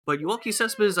But Yoelqui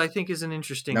Cespedes, I think, is an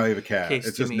interesting Now we have a cat.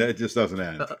 case to me. It just doesn't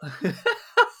end.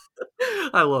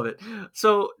 I love it.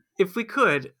 So if we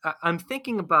could, I'm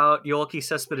thinking about Yoelqui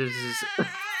Cespedes'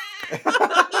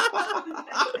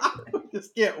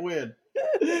 Just can't win.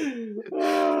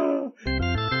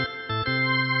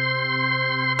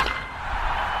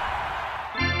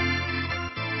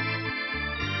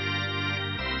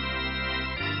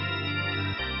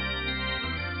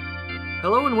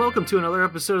 Hello and welcome to another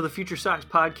episode of the FutureSox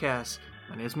Podcast.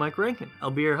 My name is Mike Rankin. I'll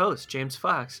be your host, James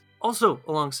Fox. Also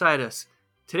alongside us,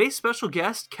 today's special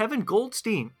guest, Kevin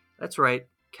Goldstein. That's right,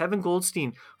 Kevin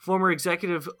Goldstein, former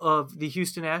executive of the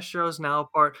Houston Astros, now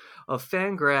part of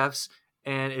FanGraphs,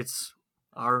 and it's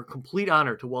our complete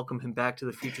honor to welcome him back to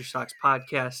the FutureSox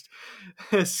Podcast.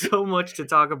 So much to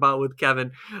talk about with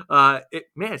Kevin.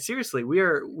 Man, seriously, we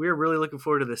are really looking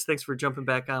forward to this. Thanks for jumping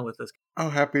back on with us. Oh,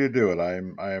 happy to do it.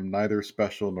 I am neither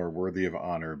special nor worthy of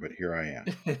honor, but here I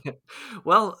am.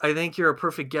 Well, I think you're a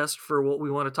perfect guest for what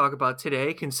we want to talk about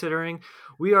today, considering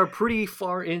we are pretty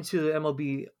far into the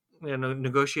MLB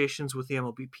negotiations with the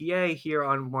MLBPA here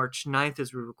on March 9th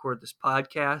as we record this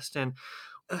podcast, and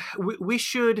we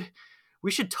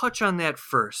should touch on that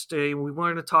first. We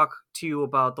wanted to talk to you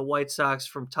about the White Sox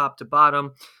from top to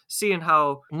bottom, seeing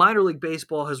how minor league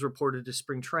baseball has reported to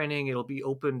spring training. It'll be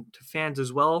open to fans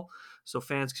as well, so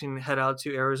fans can head out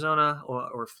to Arizona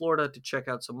or Florida to check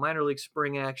out some minor league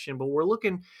spring action. But we're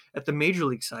looking at the major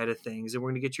league side of things, and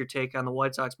we're going to get your take on the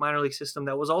White Sox minor league system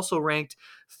that was also ranked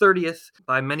 30th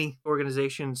by many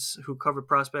organizations who cover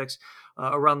prospects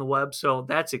around the web. So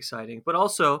that's exciting. But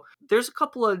also, there's a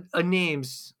couple of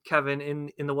names, Kevin,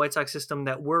 in the White Sox system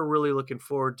that we're really looking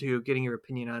forward to getting your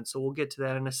opinion on. So we'll get to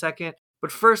that in a second.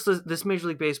 But first, this Major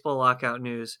League Baseball lockout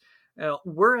news.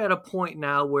 We're at a point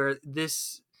now where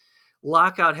this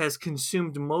lockout has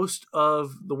consumed most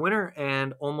of the winter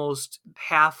and almost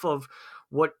half of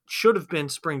what should have been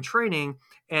spring training.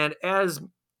 And as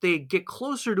they get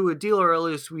closer to a deal, or at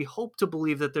least we hope to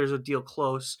believe that there's a deal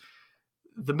close,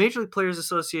 the Major League Players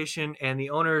Association and the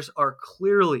owners are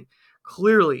clearly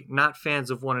not fans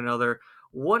of one another.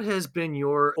 What has been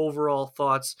your overall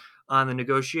thoughts on the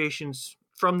negotiations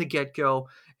from the get-go,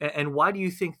 and why do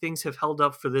you think things have held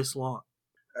up for this long?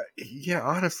 Yeah,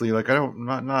 honestly, like I don't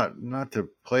not to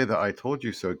play the "I told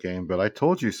you so" game, but I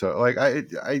told you so. Like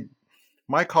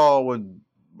my call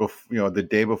the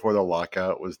day before the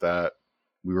lockout was that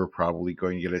we were probably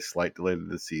going to get a slight delay to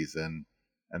the season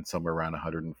and somewhere around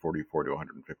 144 to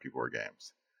 154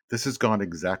 games. This has gone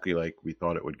exactly like we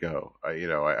thought it would go.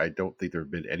 I don't think there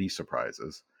have been any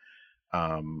surprises.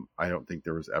 I don't think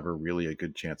there was ever really a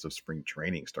good chance of spring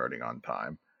training starting on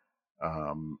time.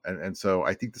 And so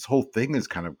I think this whole thing has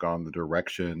kind of gone the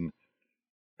direction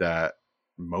that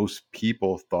most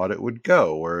people thought it would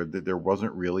go, where there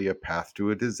wasn't really a path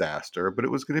to a disaster, but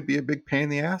it was going to be a big pain in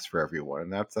the ass for everyone.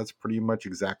 And that's pretty much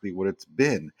exactly what it's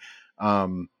been.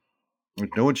 No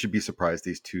one should be surprised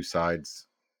these two sides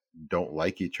don't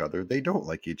like each other. They don't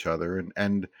like each other.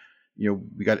 And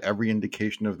we got every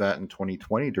indication of that in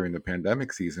 2020 during the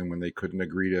pandemic season when they couldn't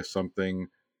agree to something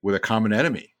with a common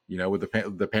enemy. With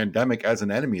the pandemic as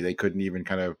an enemy, they couldn't even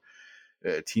kind of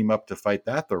team up to fight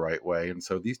that the right way. And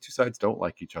so these two sides don't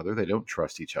like each other. They don't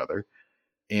trust each other.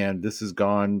 And this has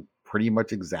gone pretty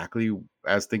much exactly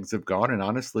as things have gone. And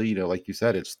honestly, like you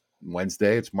said, it's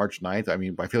Wednesday, it's March 9th. I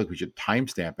mean, I feel like we should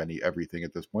timestamp everything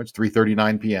at this point. It's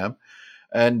 3:39 p.m.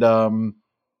 And,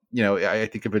 I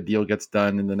think if a deal gets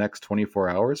done in the next 24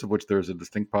 hours, of which there's a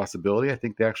distinct possibility, I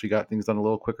think they actually got things done a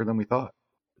little quicker than we thought.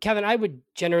 Kevin, I would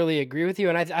generally agree with you,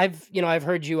 and I've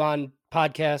heard you on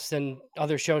podcasts and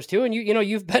other shows too, and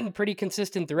you've been pretty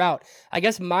consistent throughout. I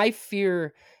guess my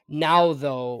fear now,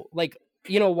 though,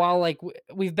 while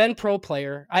we've been pro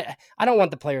player, I don't want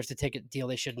the players to take a deal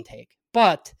they shouldn't take,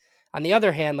 but on the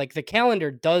other hand, the calendar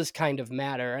does kind of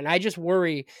matter, and I just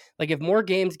worry if more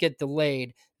games get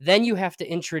delayed, then you have to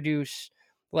introduce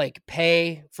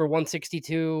pay for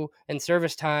 162 and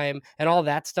service time and all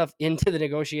that stuff into the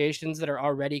negotiations that are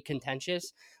already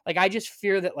contentious. I just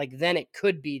fear that then it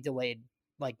could be delayed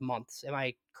months. Am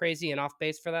I crazy and off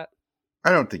base for that?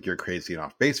 I don't think you're crazy and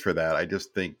off base for that. I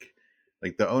just think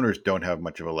the owners don't have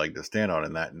much of a leg to stand on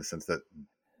in the sense that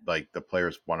the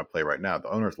players want to play right now.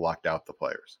 The owners locked out the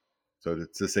players. So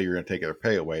to say you're going to take their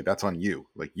pay away, that's on you.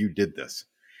 You did this.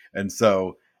 And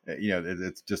so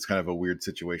it's just kind of a weird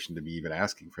situation to be even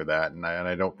asking for that. And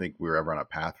I don't think we're ever on a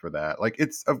path for that.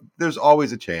 There's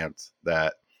always a chance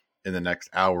that in the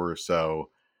next hour or so,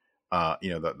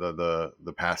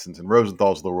 the Passons and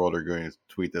Rosenthals of the world are going to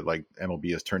tweet that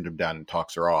MLB has turned him down and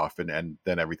talks are off, and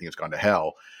then everything has gone to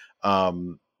hell.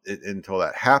 Until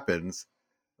that happens,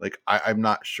 like I'm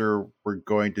not sure we're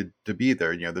going to be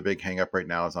there. The big hang up right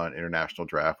now is on international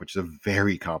draft, which is a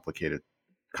very complicated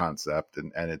concept,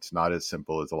 and it's not as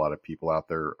simple as a lot of people out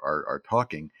there are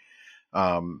talking.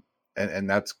 And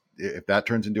that's, if that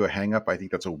turns into a hang up, I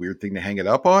think that's a weird thing to hang it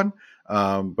up on.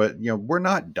 But we're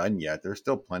not done yet. There's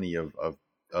still plenty of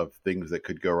things that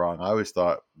could go wrong. I always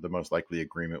thought the most likely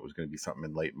agreement was going to be something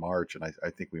in late March, and I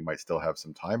think we might still have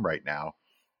some time right now.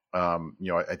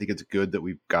 I think it's good that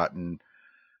we've gotten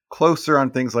closer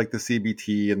on things like the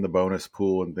CBT and the bonus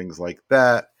pool and things like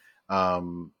that.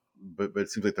 But it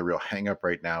seems like the real hang up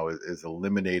right now is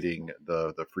eliminating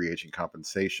the free agent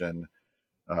compensation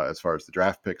as far as the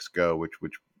draft picks go, which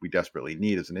we desperately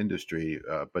need as an industry.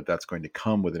 But that's going to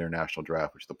come with international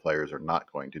draft, which the players are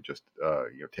not going to just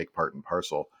take part and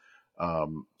parcel.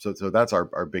 So that's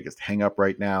our biggest hang up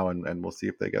right now, and we'll see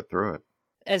if they get through it.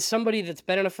 As somebody that's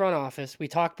been in a front office, we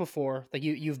talked before, like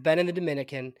you've been in the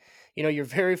Dominican, you're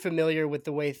very familiar with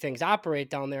the way things operate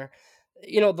down there.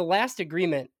 The last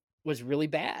agreement was really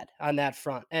bad on that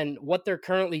front. And what they're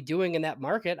currently doing in that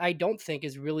market, I don't think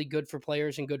is really good for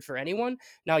players and good for anyone.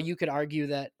 Now, you could argue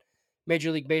that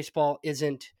Major League Baseball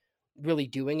isn't really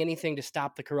doing anything to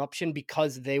stop the corruption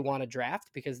because they want to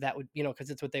draft, because that would, because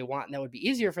it's what they want and that would be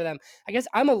easier for them. I guess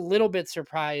I'm a little bit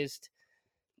surprised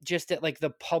just at like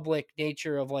the public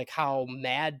nature of like how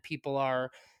mad people are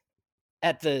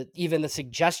at even the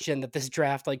suggestion that this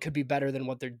draft like could be better than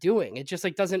what they're doing. It just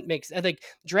like doesn't make sense. Like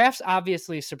drafts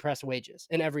obviously suppress wages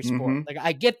in every sport. Mm-hmm. Like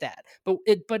I get that,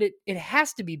 but it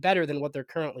has to be better than what they're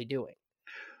currently doing.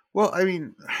 Well, I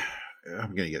mean,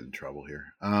 I'm gonna get in trouble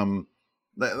here.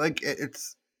 Like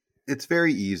it's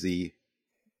very easy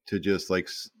to just like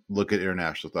look at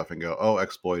international stuff and go, oh,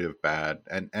 exploitive, bad.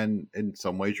 And in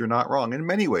some ways you're not wrong. In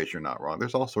many ways you're not wrong.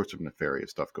 There's all sorts of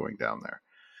nefarious stuff going down there.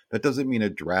 That doesn't mean a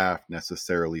draft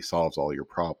necessarily solves all your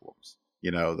problems,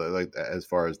 like as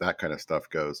far as that kind of stuff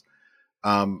goes.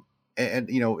 In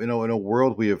a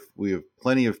world we have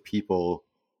plenty of people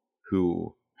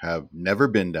who have never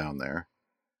been down there,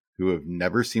 who have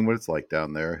never seen what it's like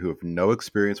down there, who have no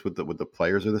experience with the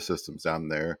players or the systems down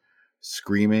there,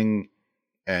 screaming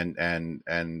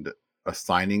and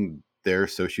assigning their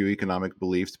socioeconomic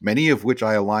beliefs, many of which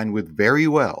I align with very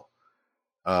well,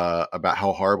 about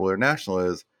how horrible international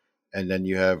is. And then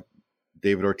you have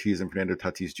David Ortiz and Fernando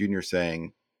Tatis Jr.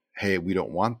 saying, hey, we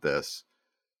don't want this.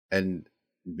 And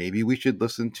maybe we should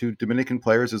listen to Dominican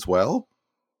players as well.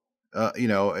 I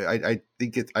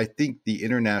think the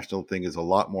international thing is a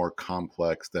lot more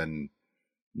complex than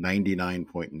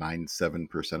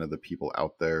 99.97% of the people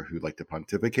out there who like to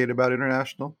pontificate about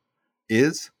international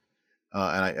is.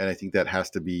 And I think that has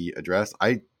to be addressed.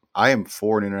 I am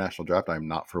for an international draft. I'm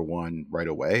not for one right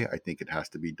away. I think it has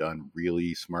to be done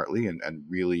really smartly and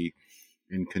really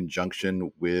in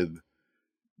conjunction with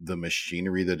the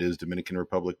machinery that is Dominican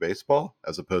Republic baseball,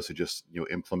 as opposed to just,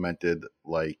 implemented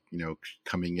like,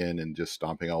 coming in and just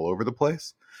stomping all over the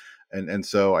place. And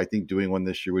so I think doing one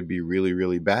this year would be really,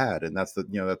 really bad. And that's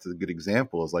that's a good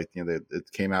example is like,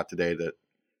 it came out today that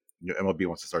MLB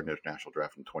wants to start an international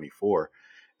draft in 24.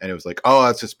 And it was like, oh,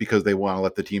 that's just because they want to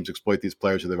let the teams exploit these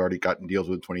players who they've already gotten deals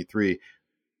with 23.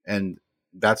 And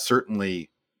that's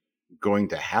certainly going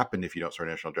to happen if you don't start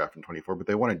a national draft in 24, but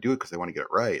they want to do it because they want to get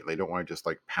it right. They don't want to just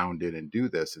like pound in and do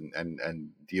this and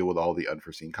deal with all the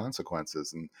unforeseen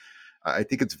consequences. And I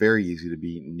think it's very easy to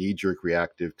be knee-jerk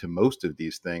reactive to most of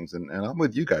these things. And I'm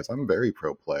with you guys. I'm very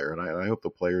pro player, and I hope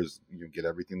the players get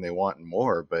everything they want and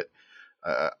more. But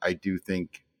I do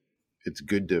think it's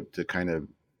good to kind of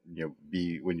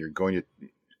be, when you're going to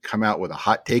come out with a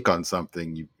hot take on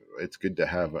something, it's good to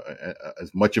have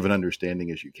as much of an understanding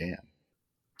as you can.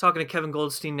 Talking to Kevin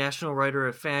Goldstein, national writer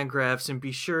at FanGraphs, and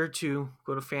be sure to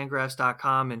go to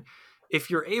fangraphs.com, and if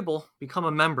you're able, become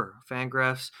a member.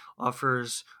 FanGraphs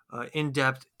offers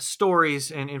in-depth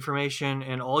stories and information,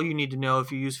 and all you need to know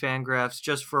if you use FanGraphs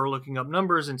just for looking up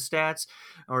numbers and stats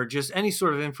or just any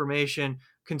sort of information,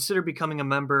 consider becoming a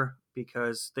member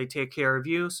because they take care of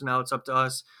you. So now it's up to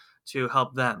us to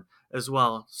help them as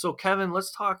well. So Kevin,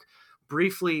 let's talk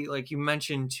briefly, like you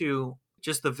mentioned too,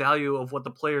 just the value of what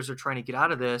the players are trying to get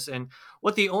out of this, and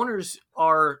what the owners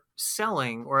are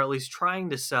selling, or at least trying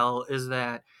to sell, is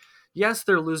that yes,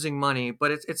 they're losing money,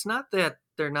 but it's not that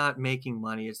they're not making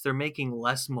money. It's they're making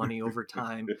less money over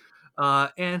time.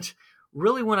 And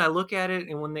really, when I look at it,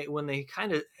 and when they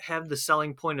kind of have the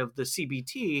selling point of the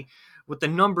CBT, with the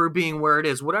number being where it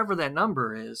is, whatever that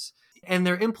number is, and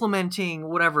they're implementing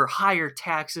whatever higher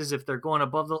taxes if they're going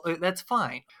above that's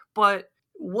fine. But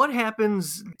what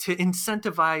happens to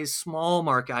incentivize small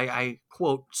market, I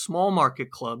quote, small market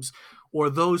clubs or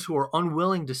those who are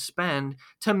unwilling to spend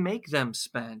to make them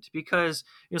spend. Because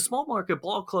small market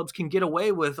ball clubs can get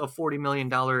away with a $40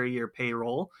 million a year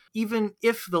payroll, even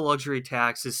if the luxury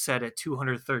tax is set at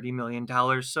 $230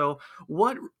 million. So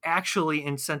what actually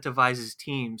incentivizes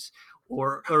teams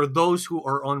or those who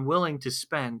are unwilling to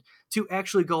spend to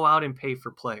actually go out and pay for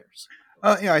players?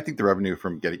 Yeah, I think the revenue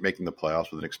from making the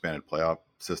playoffs with an expanded playoff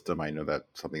system, I know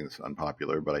that's something that's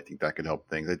unpopular, but I think that could help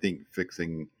things. I think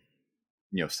fixing,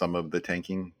 some of the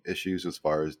tanking issues as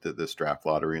far as this draft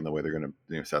lottery and the way they're going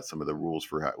to set some of the rules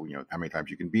for how many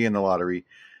times you can be in the lottery,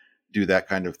 do that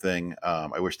kind of thing.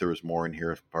 I wish there was more in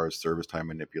here as far as service time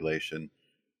manipulation,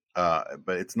 but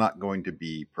it's not going to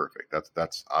be perfect.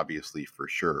 That's obviously for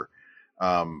sure.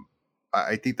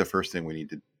 I think the first thing we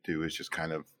need to do is just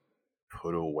kind of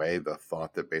put away the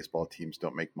thought that baseball teams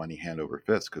don't make money hand over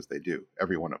fist, because they do,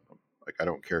 every one of them. Like, I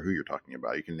don't care who you're talking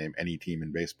about. You can name any team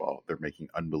in baseball. They're making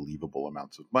unbelievable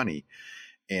amounts of money.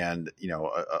 And,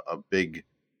 a big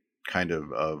kind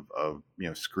of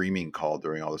screaming call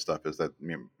during all this stuff is that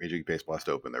Major League Baseball has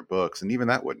to open their books. And even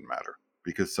that wouldn't matter,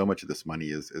 because so much of this money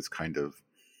is kind of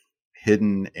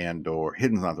hidden, or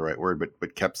hidden's not the right word,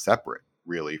 but kept separate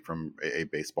really from a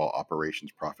baseball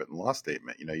operations profit and loss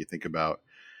statement. You think about,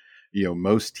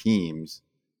 most teams,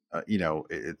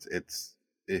 it's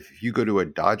if you go to a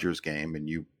Dodgers game and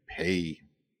you pay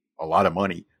a lot of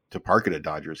money to park at a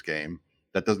Dodgers game,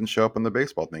 that doesn't show up on the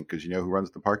baseball thing, because who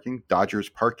runs the parking? Dodgers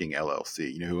Parking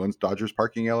LLC. Who owns Dodgers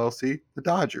Parking LLC? The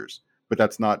Dodgers. But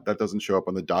that doesn't show up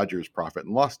on the Dodgers profit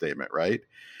and loss statement, right?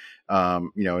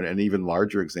 An even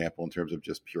larger example in terms of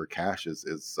just pure cash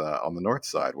is on the north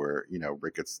side, where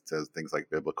Ricketts says things like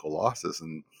biblical losses,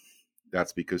 and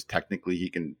that's because technically he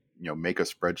can make a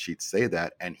spreadsheet say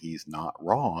that, and he's not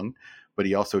wrong. But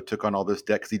he also took on all this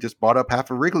debt because he just bought up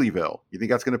half of Wrigleyville. You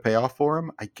think that's going to pay off for him?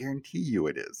 I guarantee you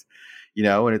it is.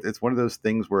 And it's one of those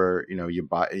things where you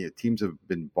buy, teams have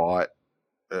been bought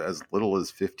as little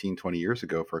as 15, 20 years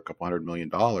ago for a couple $100 million.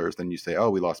 Then you say, oh,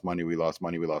 we lost money.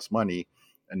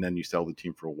 And then you sell the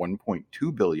team for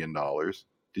 $1.2 billion.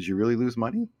 Did you really lose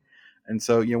money? And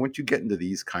so, once you get into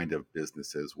these kind of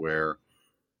businesses where,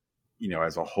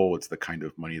 as a whole, it's the kind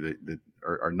of money that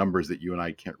are numbers that you and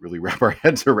I can't really wrap our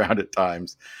heads around at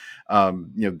times.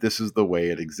 This is the way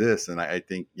it exists. And I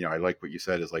think, I like what you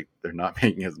said, is like, they're not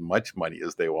making as much money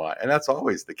as they want. And that's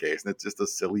always the case. And it's just a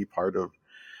silly part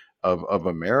of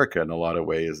America in a lot of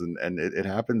ways. And it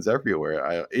happens everywhere.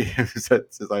 I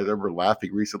remember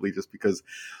laughing recently just because,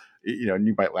 and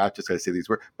you might laugh just because I say these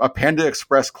words. A Panda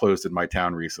Express closed in my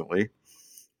town recently.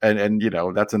 And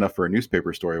that's enough for a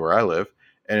newspaper story where I live.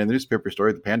 And in the newspaper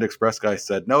story, the Panda Express guy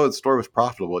said, no, the store was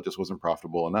profitable. It just wasn't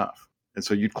profitable enough. And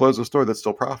so you'd close a store that's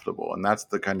still profitable. And that's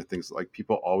the kind of things, like,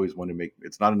 people always want to make.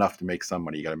 It's not enough to make some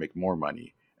money. You got to make more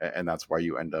money. And that's why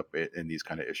you end up in these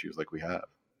kind of issues like we have.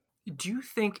 Do you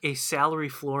think a salary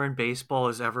floor in baseball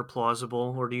is ever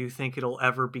plausible, or do you think it'll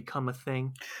ever become a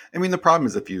thing? I mean, the problem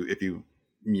is if you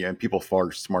and people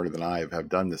far smarter than I have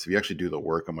done this, if you actually do the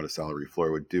work on what a salary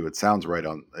floor would do, it sounds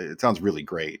really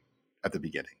great at the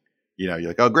beginning. You're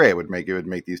like, oh, great, it would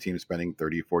make these teams spending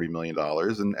 $30-40 million.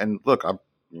 And look, I'm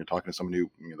talking to someone who,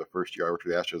 the first year I worked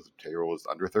with the Astros, the payroll was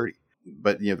under 30.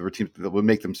 But there were teams that would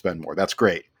make them spend more. That's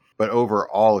great. But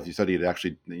overall, if you studied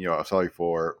actually, a salary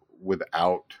floor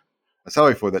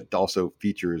that also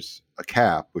features a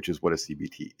cap, which is what a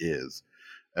CBT is,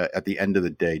 at the end of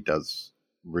the day does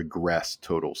regress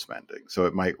total spending. So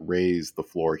it might raise the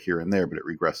floor here and there, but it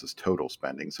regresses total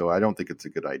spending. So I don't think it's a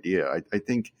good idea. I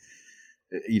think,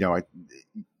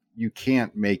 you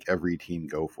can't make every team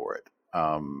go for it.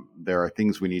 There are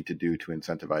things we need to do to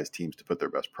incentivize teams to put their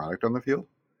best product on the field,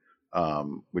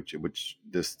 which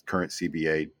this current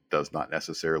CBA does not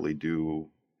necessarily do.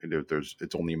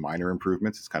 It's only minor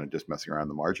improvements. It's kind of just messing around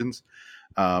the margins,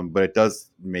 but it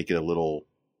does make it a little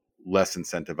less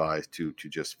incentivized to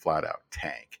just flat out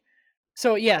tank.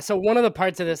 So yeah, so one of the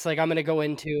parts of this, like, I'm going to go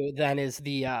into then is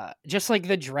the just like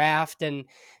the draft and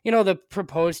the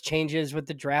proposed changes with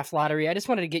the draft lottery. I just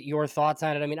wanted to get your thoughts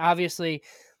on it. I mean, obviously,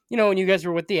 when you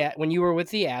were with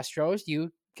the Astros,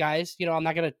 you guys, I'm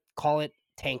not going to call it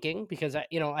tanking, because I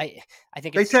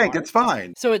think they it's tank. smart. It's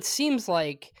fine. So it seems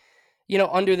like,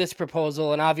 under this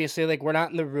proposal, and obviously, like, we're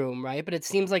not in the room, right? But it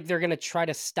seems like they're going to try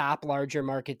to stop larger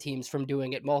market teams from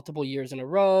doing it multiple years in a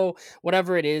row,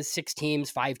 whatever it is, 6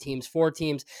 teams, 5 teams, 4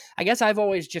 teams. I guess I've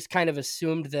always just kind of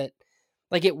assumed that,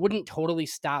 like, it wouldn't totally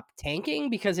stop tanking,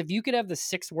 because if you could have the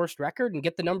 6th worst record and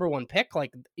get the number 1 pick,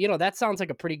 like, that sounds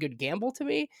like a pretty good gamble to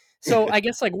me. So I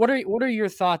guess, like, what are your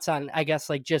thoughts on, I guess,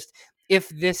 like, just if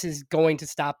this is going to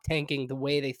stop tanking the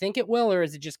way they think it will, or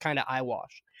is it just kind of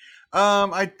eyewash?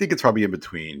 I think it's probably in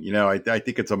between. I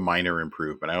think it's a minor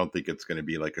improvement. I don't think it's going to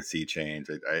be like a sea change.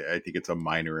 I think it's a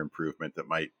minor improvement that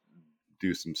might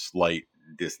do some slight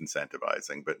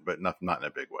disincentivizing, but not in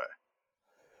a big way.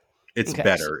 It's Okay.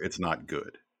 better. It's not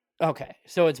good. Okay.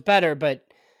 So it's better, but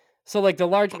so like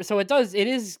it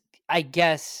is, I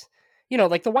guess,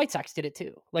 like the White Sox did it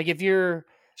too. Like if you're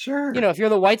Sure. if you're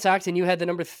the White Sox and you had the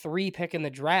number 3 pick in the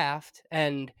draft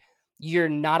and you're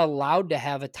not allowed to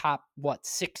have a top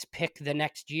 6 pick the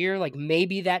next year, like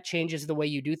maybe that changes the way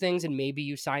you do things and maybe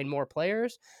you sign more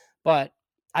players, but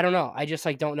I don't know. I just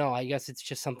don't know. I guess it's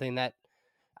just something that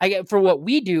I get for what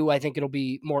we do. I think it'll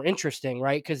be more interesting,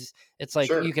 right? Because it's like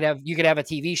Sure. you could have a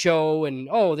TV show, and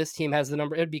this team has the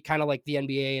number. It'd be kind of like the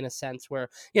NBA in a sense, where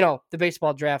the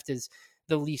baseball draft is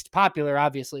the least popular,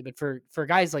 obviously, but for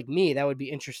guys like me, that would be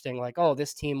interesting. Like,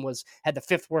 this team had the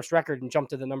 5th worst record and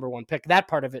jumped to the number 1 pick. That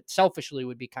part of it, selfishly,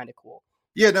 would be kind of cool.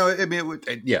 Yeah, no, I mean,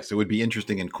 yes, it would be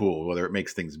interesting and cool. Whether it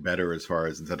makes things better as far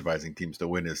as incentivizing teams to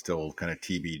win is still kind of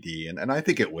TBD, and I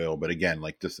think it will. But again,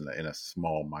 like just in a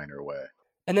small, minor way.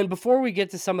 And then before we get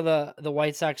to some of the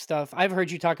White Sox stuff, I've heard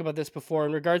you talk about this before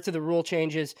in regards to the rule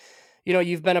changes.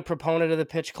 You've been a proponent of the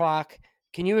pitch clock.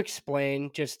 Can you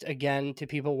explain just again to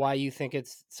people why you think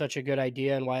it's such a good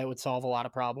idea and why it would solve a lot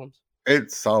of problems?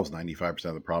 It solves 95%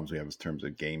 of the problems we have in terms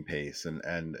of game pace,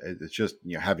 and it's just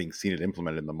having seen it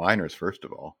implemented in the minors. First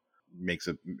of all, makes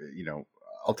it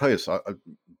I'll tell you,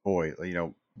 boy,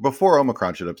 before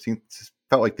Omicron should have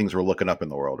felt like things were looking up in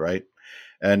the world, right?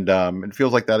 And it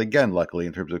feels like that again, luckily,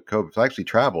 in terms of COVID. So I actually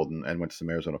traveled and went to some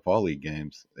Arizona Fall League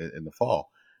games in the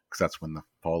fall, because that's when the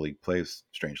Fall League plays,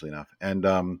 strangely enough.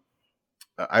 And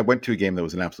I went to a game that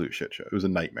was an absolute shit show. It was a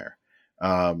nightmare.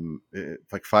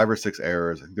 Like 5 or 6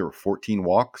 errors. I think there were 14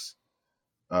 walks,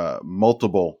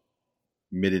 multiple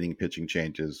mid-inning pitching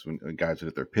changes when guys would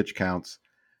hit their pitch counts,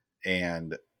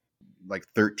 and like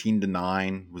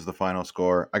 13-9 was the final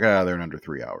score. I got out of there in under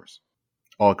 3 hours,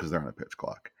 all because they're on a pitch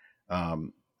clock.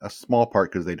 A small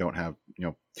part because they don't have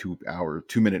 2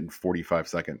 minute and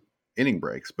 45-second inning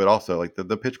breaks, but also like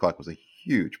the pitch clock was a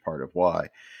huge part of why.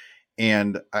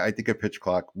 And I think a pitch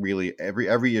clock really,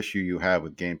 every issue you have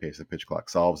with game pace, a pitch clock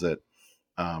solves it.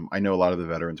 I know a lot of the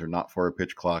veterans are not for a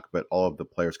pitch clock, but all of the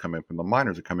players coming up from the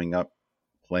minors are coming up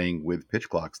playing with pitch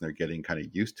clocks, and they're getting kind of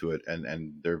used to it,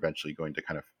 and they're eventually going to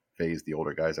kind of phase the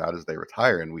older guys out as they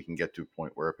retire, and we can get to a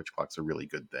point where a pitch clock's a really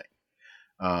good thing.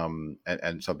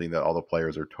 And something that all the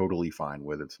players are totally fine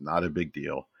with. It's not a big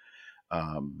deal.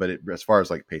 But as far as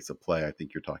like pace of play, I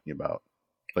think you're talking about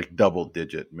like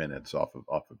double-digit minutes off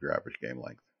of your average game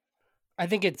length. I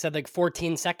think it said like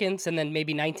 14 seconds and then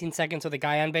maybe 19 seconds with a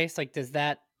guy on base. Like, does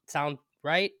that sound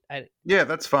right? Yeah,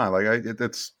 that's fine. Like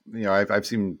that's I've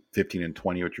seen 15 and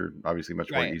 20, which are obviously much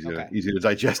more easy to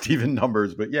digest even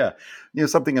numbers. But yeah,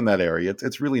 something in that area.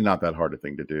 It's really not that hard a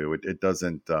thing to do. It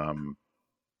doesn't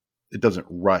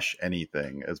rush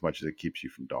anything as much as it keeps you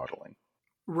from dawdling.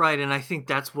 Right, and I think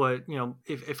that's what,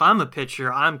 if I'm a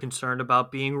pitcher, I'm concerned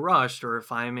about being rushed, or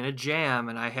if I'm in a jam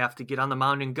and I have to get on the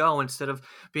mound and go instead of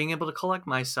being able to collect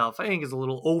myself. I think it's a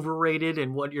little overrated,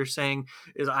 and what you're saying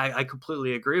is I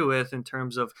completely agree with in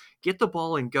terms of get the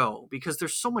ball and go, because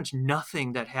there's so much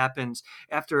nothing that happens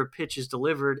after a pitch is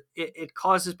delivered. It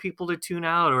causes people to tune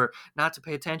out or not to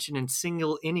pay attention, and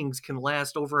single innings can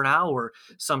last over an hour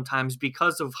sometimes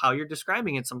because of how you're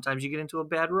describing it. Sometimes you get into a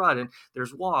bad rut and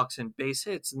there's walks and base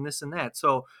hits and this and that.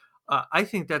 So I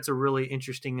think that's a really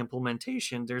interesting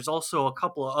implementation. There's also a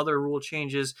couple of other rule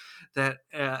changes that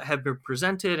have been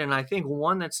presented, and I think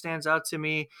one that stands out to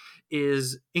me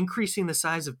is increasing the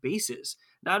size of bases.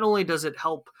 Not only does it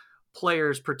help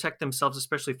players protect themselves,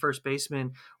 especially first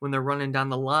basemen, when they're running down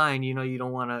the line, you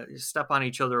don't want to step on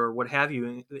each other or what have you,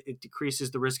 and it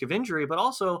decreases the risk of injury. But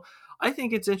also, I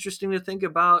think it's interesting to think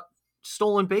about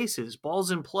stolen bases, balls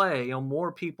in play,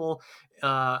 more people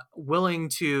willing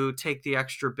to take the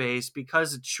extra base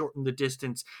because it's shortened the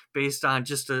distance based on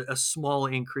just a small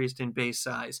increase in base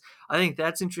size. I think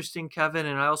that's interesting, Kevin,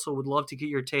 and I also would love to get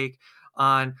your take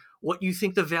on what you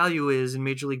think the value is in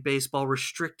Major League Baseball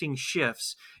restricting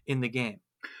shifts in the game.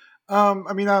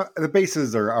 The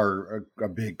bases are a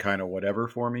big kind of whatever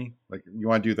for me. Like, you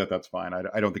want to do that, that's fine.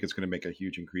 I don't think it's going to make a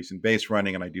huge increase in base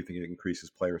running, and I do think it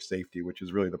increases player safety, which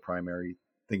is really the primary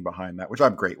thing behind that, which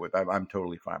I'm great with. I'm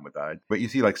totally fine with that. But you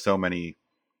see, like,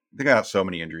 I got so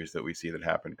many injuries that we see that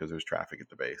happen because there's traffic at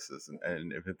the bases,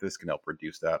 and if this can help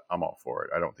reduce that, I'm all for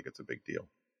it. I don't think it's a big deal.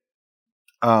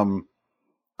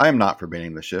 I am not for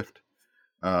banning the shift.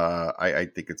 I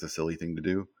think it's a silly thing to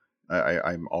do.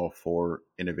 I'm all for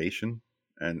innovation,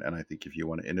 and I think if you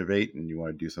want to innovate and you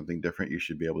want to do something different, you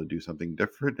should be able to do something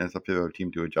different, and it's up to the other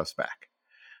team to adjust back.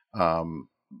 Um,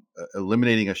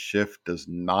 Eliminating a shift does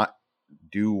not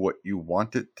do what you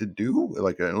want it to do.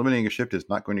 Like eliminating a shift is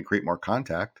not going to create more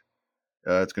contact.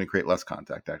 It's going to create less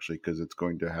contact actually, because it's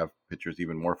going to have pitchers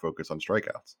even more focused on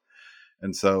strikeouts.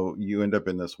 And so you end up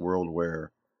in this world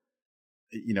where,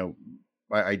 you know,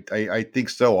 I think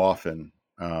so often,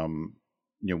 you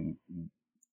know,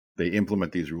 they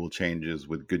implement these rule changes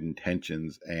with good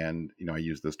intentions. And, you know, I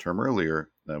used this term earlier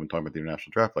when talking about the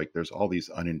international draft, like there's all these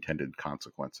unintended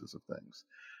consequences of things.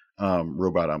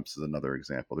 Robot umps is another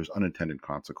example. There's unintended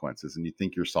consequences, and you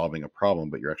think you're solving a problem,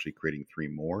 but you're actually creating three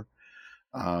more.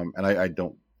 And I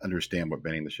don't understand what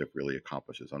banning the shift really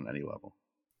accomplishes on any level.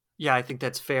 Yeah, I think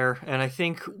that's fair. And I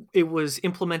think it was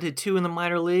implemented too in the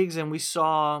minor leagues, and we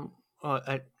saw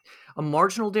a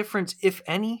marginal difference, if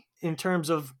any, in terms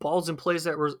of balls in plays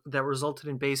that resulted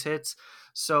in base hits.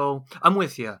 So I'm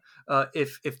with you.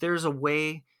 If there's a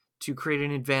way to create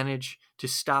an advantage to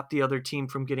stop the other team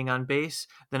from getting on base,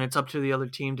 then it's up to the other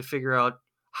team to figure out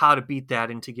how to beat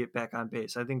that and to get back on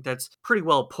base. I think that's pretty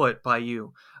well put by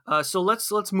you. So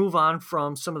let's move on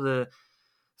from some of the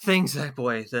things that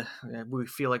we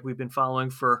feel like we've been following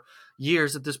for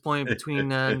years at this point between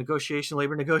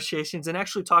labor negotiations, and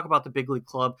actually talk about the big league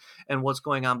club and what's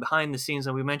going on behind the scenes.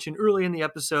 And we mentioned early in the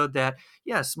episode that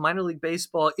yes, minor league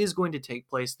baseball is going to take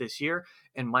place this year,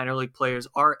 and minor league players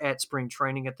are at spring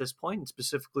training at this point. And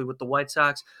specifically with the White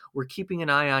Sox, we're keeping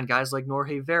an eye on guys like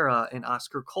Norge Vera and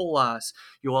Oscar Colas,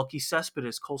 Yoelqui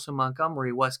Cespedes, Colson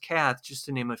Montgomery, Wes Kath, just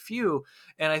to name a few.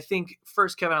 And I think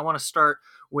first, Kevin, I want to start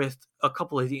with a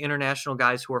couple of the international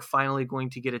guys who are finally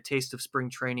going to get a taste of spring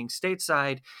training stateside,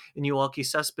 in Yoelqui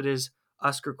Cespedes,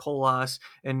 Oscar Colas,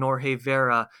 and Norge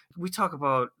Vera. We talk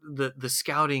about the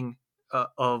scouting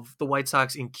of the White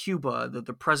Sox in Cuba,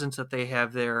 the presence that they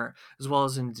have there, as well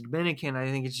as in the Dominican.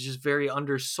 I think it's just very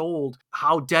undersold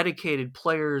how dedicated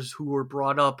players who were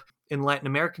brought up in Latin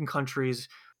American countries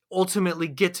ultimately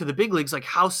get to the big leagues, like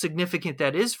how significant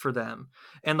that is for them.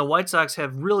 And the White Sox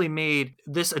have really made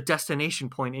this a destination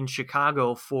point in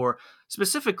Chicago for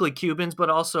specifically Cubans, but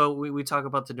also we talk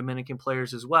about the Dominican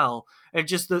players as well. And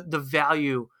just the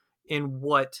value in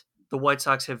what the White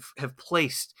Sox have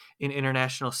placed in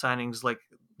international signings like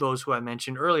those who I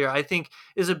mentioned earlier, I think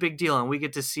is a big deal. And we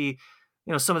get to see,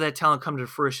 you know, some of that talent come to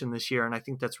fruition this year. And I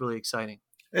think that's really exciting.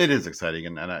 It is exciting.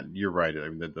 And you're right. I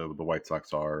mean, the White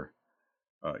Sox are,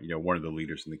 you know, one of the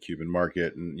leaders in the Cuban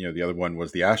market. And, you know, the other one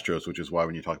was the Astros, which is why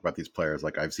when you talk about these players,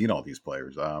 like I've seen all these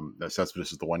players.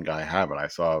 Cespedes is the one guy I have, and I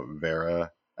saw Vera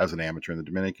as an amateur in the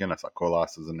Dominican. I saw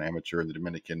Colas as an amateur in the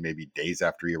Dominican, maybe days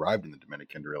after he arrived in the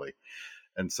Dominican, really.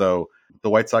 And so the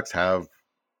White Sox have,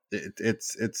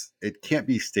 it can't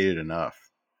be stated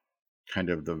enough, kind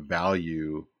of the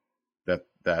value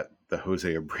that the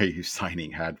Jose Abreu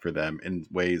signing had for them in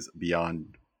ways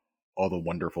beyond all the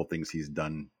wonderful things he's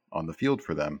done on the field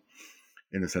for them,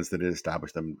 in the sense that it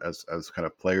established them as kind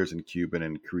of players in Cuban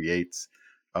and creates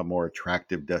a more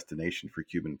attractive destination for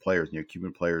Cuban players. You know,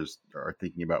 Cuban players are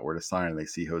thinking about where to sign, and they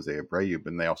see Jose Abreu,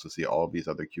 but they also see all of these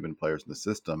other Cuban players in the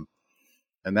system.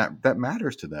 And that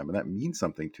matters to them, and that means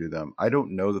something to them. I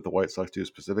don't know that the White Sox do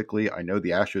specifically. I know the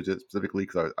Astros did specifically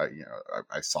because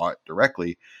I saw it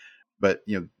directly. But,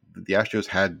 you know, the Astros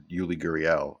had Yuli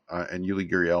Gurriel, and Yuli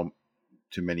Gurriel,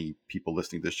 to many people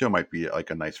listening to the show, might be like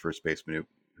a nice first baseman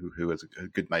who has a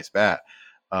good, nice bat.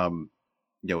 You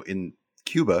know, in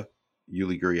Cuba,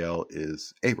 Yuli Gurriel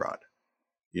is A-Rod.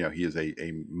 You know, he is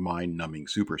a mind-numbing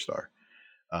superstar.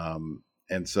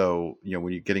 And so, you know,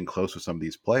 when you're getting close with some of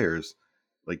these players,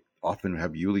 like often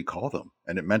have Yuli call them,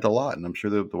 and it meant a lot. And I'm sure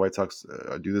the White Sox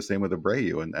do the same with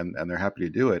Abreu, and they're happy to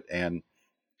do it. And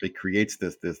it creates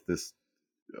this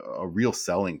a real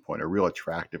selling point, a real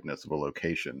attractiveness of a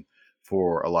location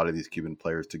for a lot of these Cuban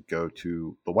players to go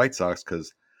to the White Sox,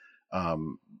 because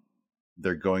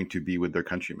they're going to be with their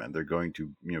countrymen. They're going to,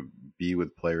 you know, be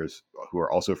with players who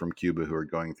are also from Cuba, who are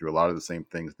going through a lot of the same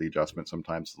things. The adjustment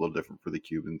sometimes is a little different for the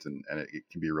Cubans, and it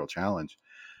can be a real challenge.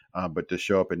 But to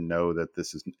show up and know that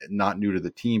this is not new to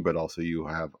the team, but also you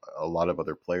have a lot of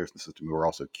other players in the system who are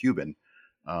also Cuban,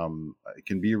 it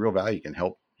can be a real value. It can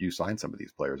help you sign some of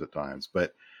these players at times.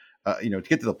 But, you know, to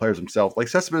get to the players themselves, like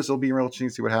Cespedes, it'll be real interesting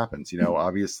to see what happens. You know,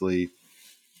 obviously,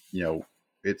 you know,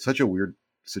 it's such a weird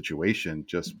situation,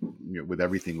 just, you know, with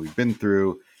everything we've been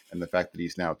through, and the fact that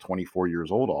he's now 24 years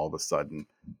old all of a sudden.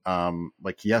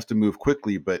 Like, he has to move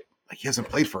quickly, but like, he hasn't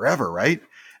played forever, right?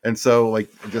 And so, like,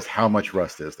 just how much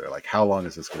rust is there? Like, how long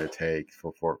is this going to take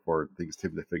for things to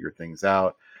figure things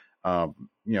out? You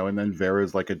know, and then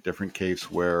Vera's like a different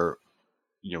case where,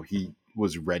 you know, he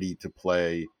was ready to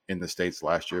play in the States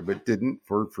last year, but didn't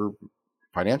for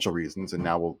financial reasons, and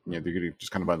now they're going to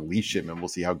just kind of unleash him, and we'll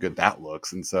see how good that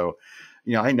looks. And so,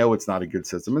 I know it's not a good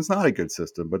system. It's not a good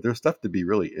system, but there's stuff to be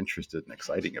really interested and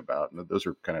exciting about, and those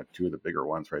are kind of two of the bigger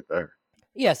ones right there.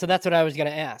 Yeah, so that's what I was going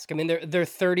to ask. I mean, they're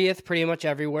 30th pretty much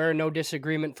everywhere. No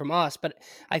disagreement from us, but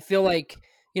I feel like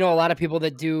a lot of people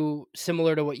that do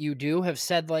similar to what you do have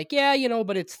said like, yeah,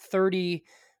 but it's 30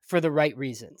 for the right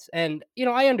reasons, and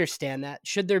I understand that.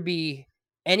 Should there be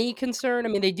any concern? I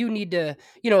mean, they do need to,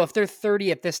 if they're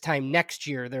 30 at this time next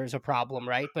year, there's a problem,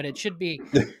 right? But it should be,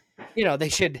 they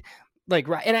should. Like,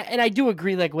 right. And I do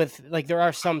agree, like, with, like, there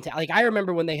are some, like, I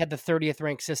remember when they had the 30th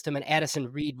ranked system and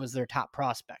Addison Reed was their top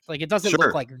prospect. Like, it doesn't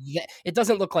look like that. It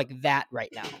doesn't look like that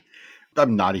right now.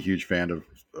 I'm not a huge fan of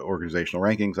organizational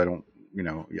rankings. I don't,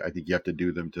 I think you have to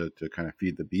do them to kind of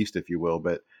feed the beast, if you will.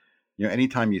 But,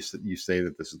 anytime you say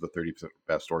that this is the 30%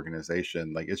 best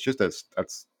organization, like, it's just that's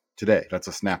today. That's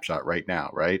a snapshot right now,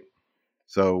 right?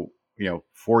 So,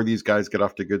 4 of these guys get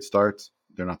off to good starts.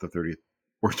 They're not the 30th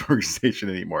worst organization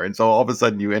anymore. And so all of a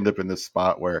sudden you end up in this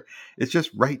spot where it's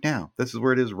just right now. This is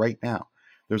where it is right now.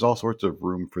 There's all sorts of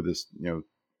room for this,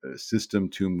 system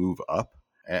to move up,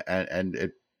 and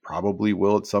it probably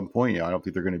will at some point. I don't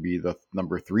think they're going to be the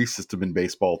number 3 system in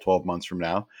baseball 12 months from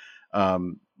now.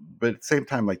 But at the same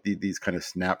time, like these kind of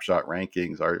snapshot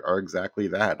rankings are exactly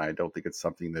that. And I don't think it's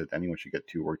something that anyone should get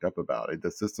too worked up about.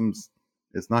 The system's,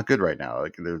 it's not good right now.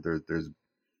 Like there's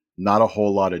not a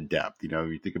whole lot of depth.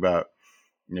 You think about,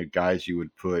 guys you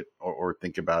would put or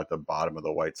think about at the bottom of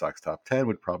the White Sox top 10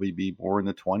 would probably be more in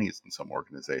the 20s in some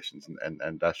organizations.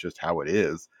 And that's just how it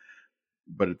is.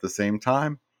 But at the same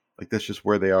time, like, that's just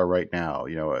where they are right now.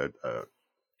 A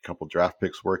couple draft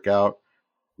picks work out,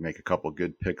 make a couple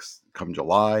good picks come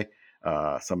July.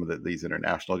 Some of these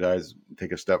international guys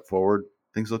take a step forward.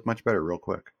 Things look much better real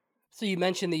quick. So you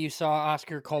mentioned that you saw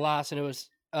Oscar Colas, and it was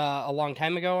a long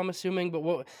time ago, I'm assuming. But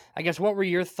what were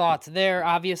your thoughts there?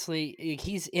 Obviously,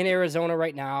 he's in Arizona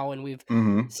right now, and we've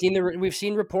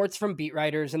seen reports from beat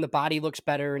writers, and the body looks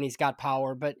better, and he's got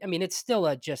power. But I mean, it's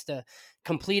still just a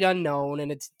complete unknown,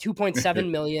 and it's $2.7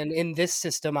 million in this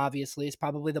system. Obviously, it's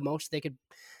probably the most they could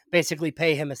basically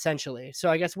pay him, essentially. So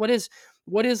I guess what is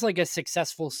like a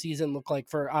successful season look like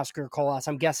for Oscar Colas?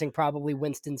 I'm guessing probably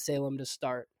Winston-Salem to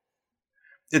start.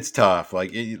 It's tough.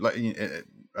 Like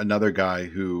another guy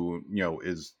who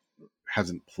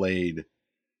hasn't played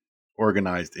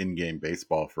organized in-game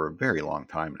baseball for a very long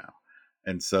time now,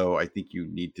 and so I think you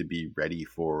need to be ready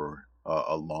for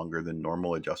a longer than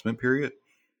normal adjustment period.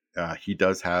 He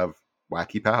does have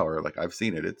wacky power. Like, I've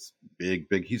seen it. It's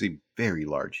big. He's a very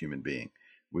large human being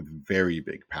with very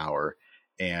big power.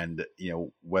 And,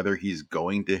 whether he's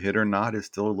going to hit or not is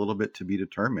still a little bit to be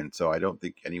determined. So I don't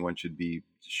think anyone should be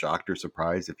shocked or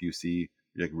surprised if you see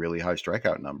like really high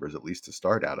strikeout numbers, at least to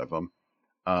start out of him.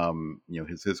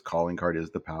 His calling card is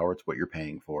the power. It's what you're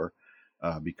paying for,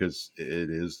 because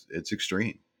it's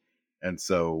extreme. And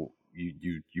so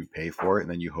you pay for it,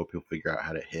 and then you hope he'll figure out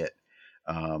how to hit.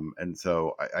 And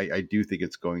so I do think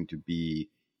it's going to be,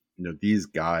 these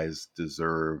guys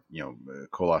deserve,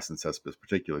 Colas and Cespedes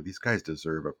particularly, these guys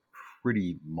deserve a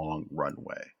pretty long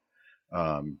runway,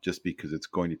 just because it's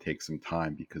going to take some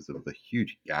time because of the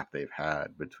huge gap they've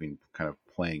had between kind of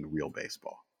playing real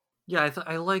baseball. Yeah,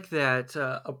 I like that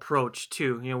approach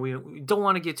too. We don't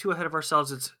want to get too ahead of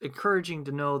ourselves. It's encouraging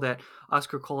to know that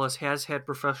Oscar Colas has had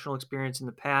professional experience in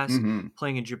the past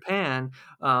playing in Japan.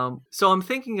 So I'm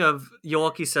thinking of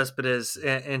Yoelqui Cespedes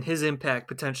and his impact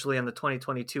potentially on the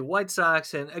 2022 White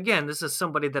Sox. And again, this is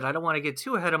somebody that I don't want to get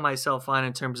too ahead of myself on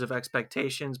in terms of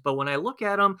expectations. But when I look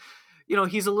at him,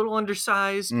 he's a little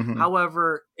undersized.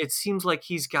 However, it seems like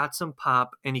he's got some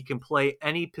pop and he can play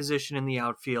any position in the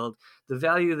outfield. The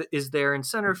value is there in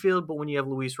center field, but when you have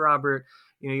Luis Robert,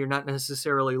 you're not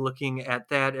necessarily looking at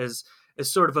that as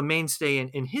sort of a mainstay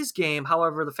in his game.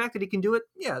 However, the fact that he can do it,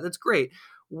 yeah, that's great.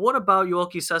 What about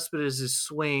Yoelqui Cespedes'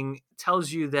 swing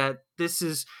tells you that this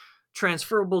is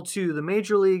transferable to the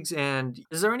major leagues? And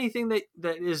is there anything that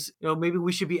is, maybe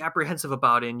we should be apprehensive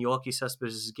about in Yoelqui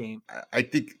Cespedes' game? I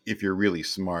think if you're really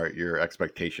smart, your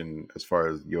expectation as far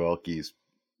as Yoelqui's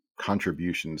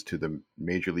contributions to the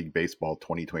Major League Baseball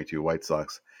 2022 White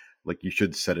Sox, like, you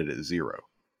should set it at 0,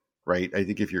 right? I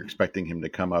think if you're expecting him to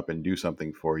come up and do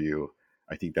something for you,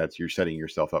 I think you're setting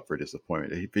yourself up for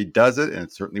disappointment. If he does it, and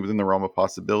it's certainly within the realm of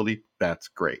possibility, that's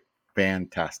great.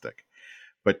 Fantastic.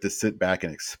 But to sit back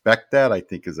and expect that, I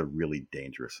think, is a really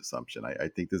dangerous assumption. I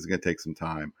think this is going to take some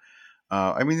time.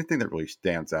 The thing that really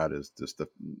stands out is just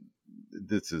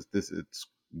it's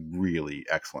really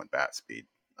excellent bat speed.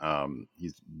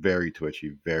 He's very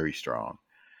twitchy, very strong,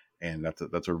 and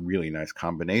that's a really nice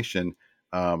combination.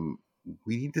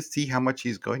 we need to see how much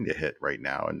he's going to hit right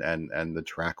now. And the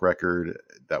track record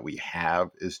that we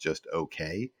have is just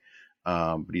okay.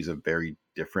 But he's a very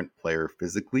different player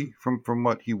physically from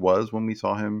what he was when we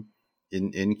saw him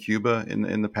in Cuba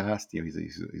in the past. You know,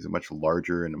 he's a much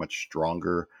larger and a much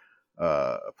stronger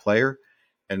player.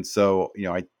 And so, you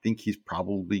know, I think he's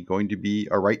probably going to be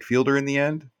a right fielder in the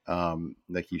end.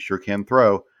 Like he sure can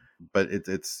throw, but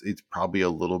it's probably a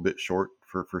little bit short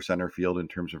for center field in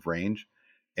terms of range.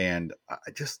 And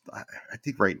I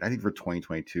think for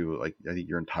 2022, like I think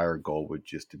your entire goal would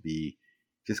just to be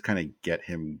just kind of get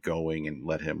him going and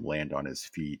let him land on his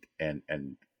feet and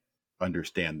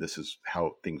understand this is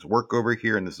how things work over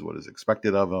here and this is what is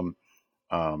expected of him.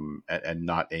 And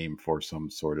not aim for some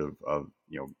sort of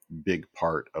big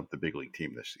part of the big league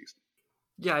team this season.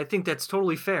 Yeah, I think that's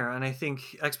totally fair. And I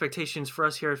think expectations for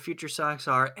us here at FutureSox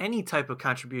are any type of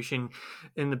contribution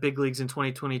in the big leagues in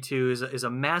 2022 is a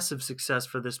massive success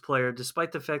for this player,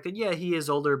 despite the fact that, yeah, he is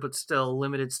older, but still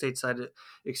limited stateside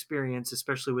experience,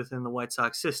 especially within the White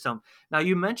Sox system. Now,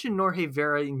 you mentioned Norge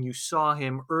Vera and you saw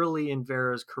him early in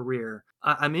Vera's career.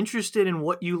 I'm interested in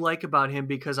what you like about him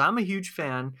because I'm a huge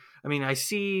fan. I mean, I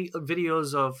see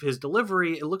videos of his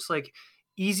delivery. It looks like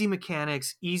easy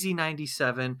mechanics, easy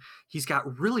 97. He's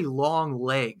got really long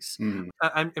legs.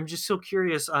 I'm just so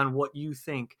curious on what you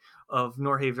think of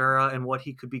Norge Vera and what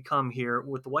he could become here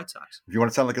with the White Sox. If you want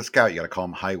to sound like a scout, you got to call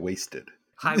him high-waisted.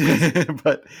 High-waisted.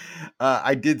 But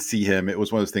I did see him. It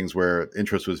was one of those things where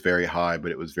interest was very high,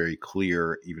 but it was very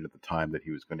clear even at the time that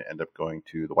he was going to end up going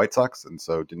to the White Sox, and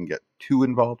so didn't get too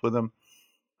involved with him.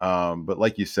 But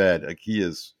like you said, like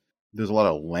there's a lot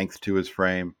of length to his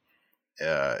frame.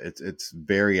 It's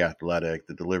very athletic.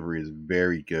 The delivery is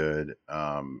very good.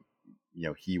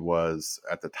 He was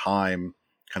at the time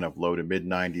kind of low to mid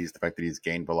 90s. The fact that he's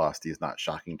gained velocity is not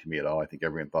shocking to me at all. I think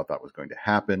everyone thought that was going to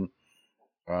happen.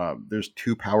 There's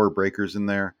 2 power breakers in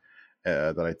there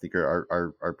that I think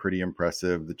are pretty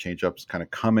impressive. The changeup's kind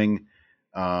of coming.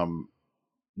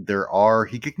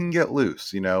 He can get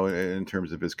loose, in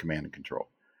terms of his command and control,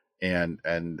 and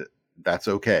that's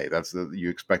okay. You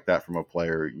expect that from a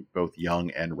player both young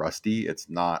and rusty. It's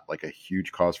not like a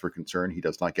huge cause for concern. He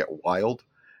does not get wild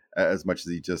as much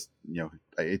as he just,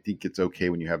 I think it's okay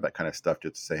when you have that kind of stuff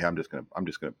just to say, hey, I'm just gonna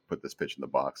put this pitch in the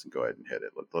box and go ahead and hit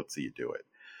it. Let's see you do it.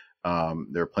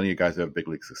 There are plenty of guys that have big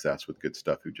league success with good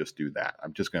stuff who just do that.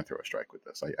 I'm just gonna throw a strike with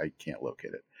this. I can't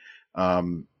locate it.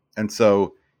 And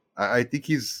so I think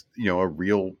he's,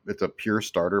 it's a pure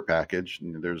starter package.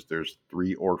 There's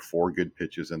 3 or 4 good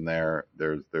pitches in there.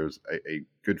 There's a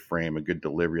good frame, a good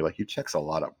delivery. Like he checks a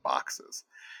lot of boxes,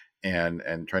 and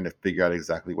trying to figure out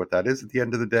exactly what that is at the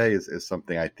end of the day is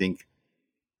something I think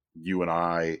you and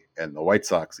I and the White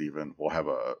Sox even will have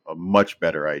a much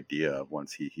better idea of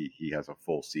once he has a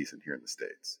full season here in the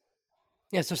States.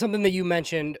 Yeah. So something that you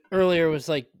mentioned earlier was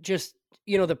like just,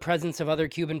 the presence of other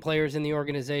Cuban players in the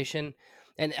organization.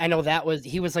 And I know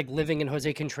he was like living in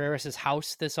Jose Contreras'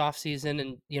 house this offseason,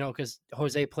 and because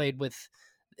Jose played with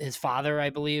his father, I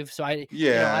believe. So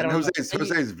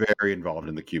Jose's very involved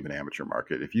in the Cuban amateur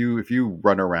market. If you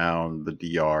run around the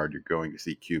DR, you're going to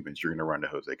see Cubans. You're going to run to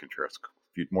Jose Contreras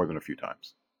more than a few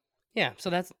times. Yeah, so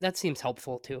that seems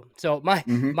helpful too. So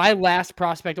my last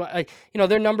prospect,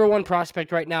 their number one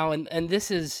prospect right now, and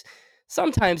this is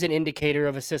sometimes an indicator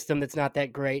of a system that's not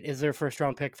that great, is their first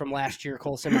round pick from last year,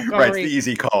 Colson Montgomery. Right, it's the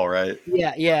easy call, right?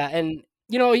 Yeah. And,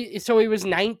 so he was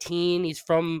 19. He's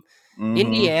from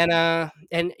Indiana.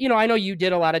 And, I know you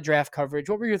did a lot of draft coverage.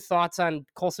 What were your thoughts on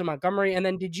Colson Montgomery? And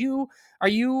then are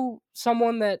you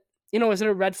someone that, is it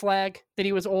a red flag that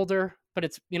he was older, but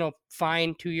it's,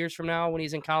 fine 2 years from now when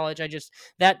he's in college?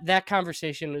 That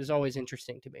conversation is always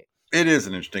interesting to me. It is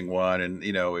an interesting one, and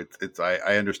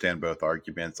I understand both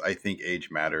arguments. I think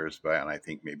age matters, and I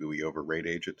think maybe we overrate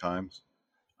age at times.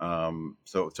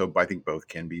 So I think both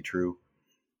can be true.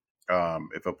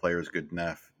 If a player is good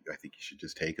enough, I think you should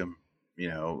just take him.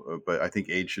 But I think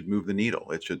age should move the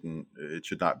needle. It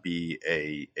should not be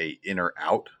a in or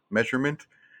out measurement.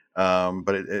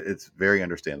 But it's very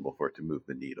understandable for it to move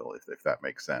the needle if that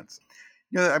makes sense.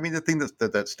 The thing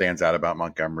that stands out about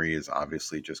Montgomery is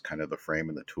obviously just kind of the frame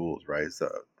and the tools, right? He's a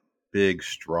big,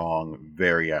 strong,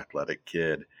 very athletic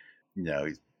kid.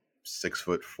 He's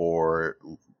 6'4",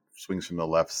 swings from the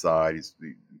left side. He's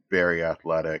very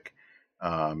athletic.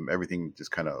 Everything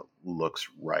just kind of looks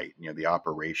right. The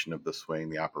operation of the swing,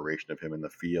 the operation of him in the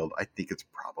field. I think it's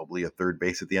probably a third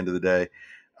base at the end of the day.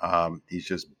 He's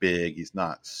just big. He's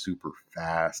not super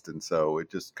fast. And so it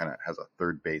just kind of has a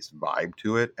third base vibe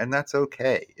to it. And that's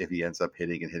okay if he ends up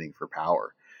hitting for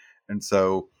power. And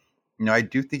so, I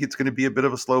do think it's going to be a bit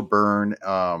of a slow burn.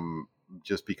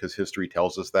 just because history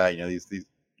tells us that. These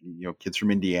kids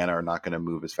from Indiana are not going to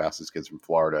move as fast as kids from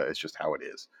Florida. It's just how it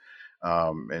is.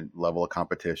 And level of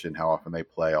competition, how often they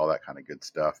play, all that kind of good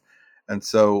stuff. And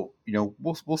so,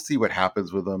 we'll see what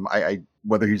happens with him. I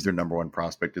whether he's their number one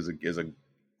prospect is a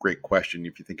great question.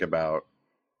 If you think about,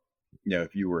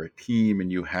 if you were a team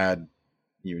and you had,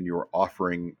 and you were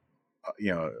offering,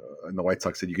 and the White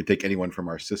Sox said you could take anyone from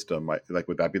our system, like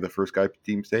would that be the first guy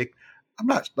teams take? I'm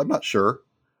not sure.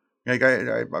 Like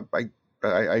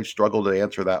I struggle to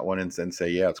answer that one and say,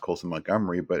 yeah, it's Colson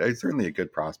Montgomery, but it's certainly a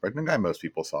good prospect. And the guy most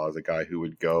people saw as a guy who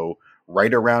would go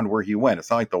right around where he went. It's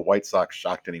not like the White Sox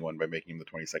shocked anyone by making him the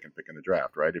 22nd pick in the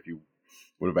draft, right? If you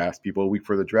would have asked people a week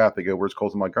before the draft, they go, where's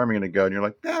Colson Montgomery going to go? And you're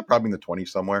like, probably in the 20s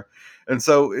somewhere. And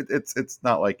so it's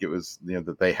not like it was,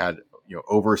 that they had,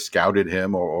 over scouted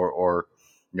him or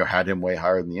had him way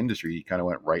higher than the industry. He kind of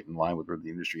went right in line with where the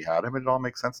industry had him. And it all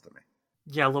makes sense to me.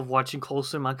 Yeah, I love watching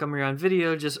Colson Montgomery on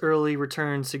video. Just early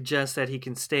returns suggest that he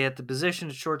can stay at the position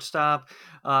at shortstop.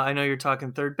 I know you're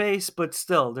talking third base, but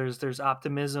still, there's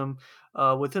optimism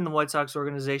within the White Sox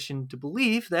organization to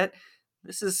believe that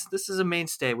this is a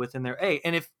mainstay within their A.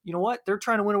 And if you know what, they're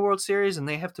trying to win a World Series and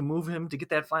they have to move him to get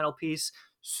that final piece,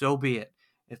 so be it.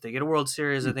 If they get a World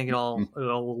Series, I think it all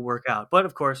will work out. But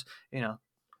of course,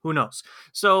 who knows?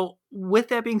 So with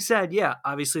that being said, yeah,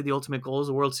 obviously the ultimate goal is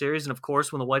the World Series. And of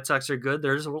course, when the White Sox are good,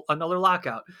 there's another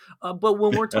lockout. But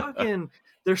when we're talking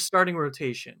their starting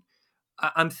rotation,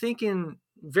 I'm thinking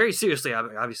very seriously,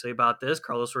 obviously, about this.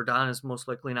 Carlos Rodon is most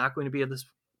likely not going to be in this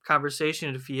conversation.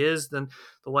 And if he is, then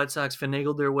the White Sox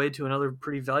finagled their way to another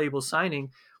pretty valuable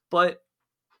signing. But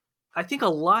I think a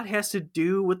lot has to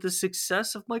do with the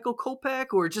success of Michael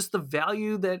Kopech or just the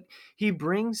value that he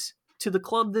brings to the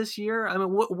club this year. I mean,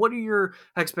 what are your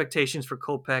expectations for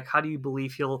Kopech? How do you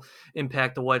believe he'll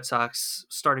impact the White Sox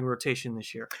starting rotation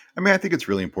this year? I mean, I think it's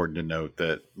really important to note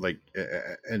that,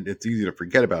 and it's easy to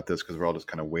forget about this because we're all just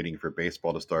kind of waiting for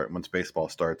baseball to start. Once baseball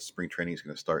starts, spring training is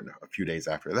going to start in a few days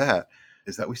after that,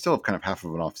 is that we still have kind of half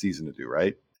of an off season to do,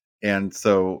 right? And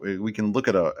so we can look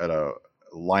at a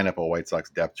lineup a White Sox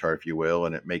depth chart, if you will,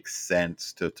 and it makes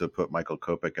sense to put Michael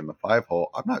Kopech in the 5-hole.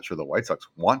 I'm not sure the White Sox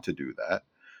want to do that.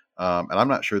 And I'm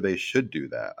not sure they should do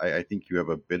that. I think you have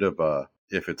a bit of a,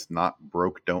 if it's not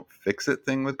broke, don't fix it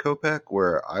thing with Kopech,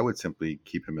 where I would simply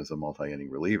keep him as a multi-inning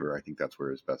reliever. I think that's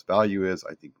where his best value is.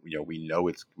 I think,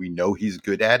 we know he's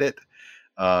good at it.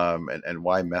 And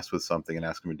why mess with something and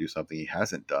ask him to do something he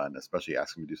hasn't done, especially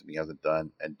ask him to do something he hasn't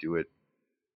done and do it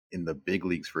in the big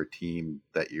leagues for a team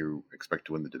that you expect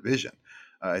to win the division.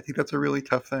 I think that's a really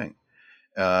tough thing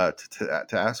to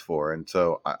ask for. And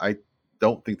so I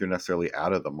don't think they're necessarily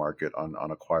out of the market on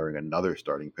acquiring another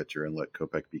starting pitcher and let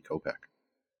Kopech be Kopech.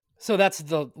 So that's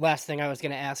the last thing I was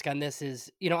going to ask on this is,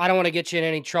 I don't want to get you in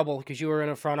any trouble because you were in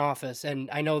a front office and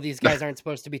I know these guys aren't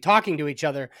supposed to be talking to each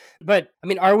other, but I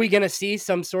mean, are we going to see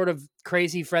some sort of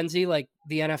crazy frenzy like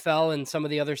the NFL and some of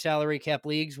the other salary cap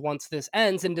leagues once this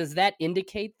ends? And does that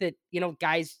indicate that,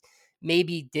 guys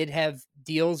maybe did have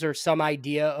deals or some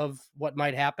idea of what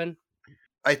might happen?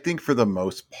 I think for the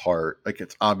most part,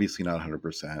 it's obviously not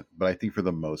 100%, but I think for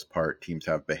the most part, teams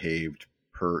have behaved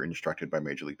per instructed by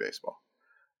Major League Baseball,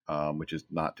 which is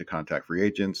not to contact free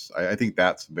agents. I think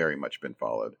that's very much been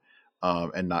followed,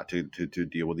 and not to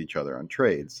deal with each other on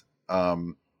trades.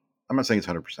 I'm not saying it's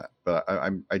 100%, but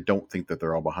I don't think that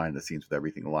they're all behind the scenes with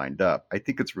everything lined up. I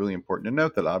think it's really important to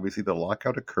note that obviously the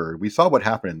lockout occurred. We saw what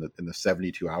happened in the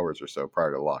 72 hours or so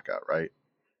prior to the lockout, right?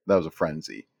 That was a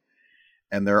frenzy.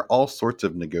 And there are all sorts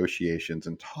of negotiations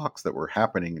and talks that were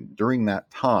happening during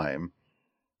that time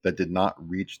that did not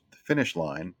reach the finish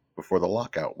line before the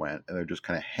lockout went, and they're just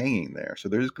kind of hanging there. So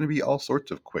there's going to be all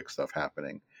sorts of quick stuff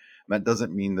happening. And that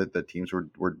doesn't mean that the teams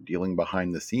were dealing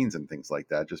behind the scenes and things like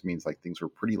that. It just means things were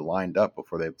pretty lined up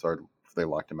before they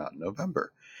locked them out in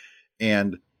November.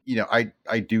 And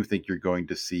I do think you're going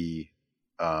to see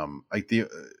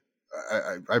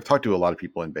I've talked to a lot of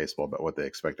people in baseball about what they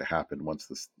expect to happen once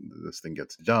this thing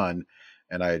gets done.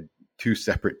 And I had two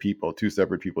separate teams, both use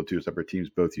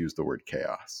the word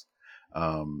chaos.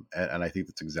 And I think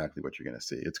that's exactly what you're going to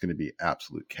see. It's going to be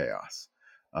absolute chaos.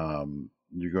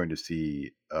 You're going to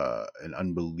see an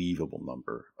unbelievable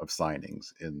number of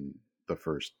signings in the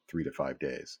first 3 to 5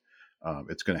 days.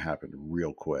 It's going to happen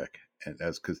real quick. And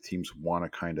because teams want to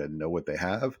kind of know what they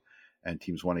have, and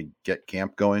teams want to get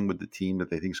camp going with the team that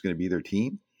they think is going to be their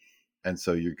team. And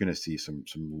so you're going to see some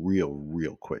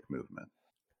real quick movement.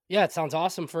 Yeah, it sounds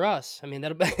awesome for us. I mean,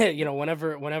 that'll be,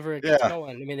 whenever it gets Yeah,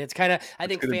 going. I mean, it's kind of, I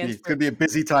think fans it's gonna be a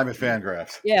busy time at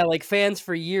FanGraphs. yeah, like fans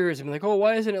for years have been like, oh,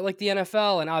 why isn't it like the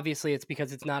NFL? And obviously it's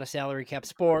because it's not a salary cap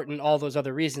sport and all those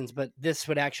other reasons, but this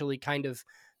would actually kind of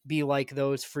be like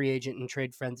those free agent and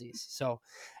trade frenzies. So,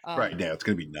 Right now, it's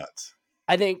gonna be nuts.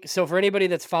 I think so. For anybody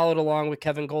that's followed along with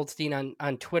Kevin Goldstein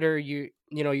on Twitter,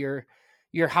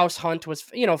 your house hunt was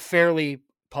fairly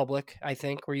public. I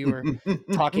think where you were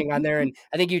talking on there, and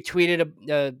I think you tweeted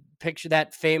a picture,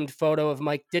 that famed photo of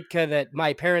Mike Ditka that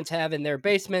my parents have in their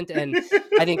basement, and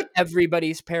I think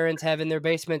everybody's parents have in their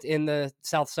basement in the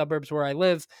south suburbs where I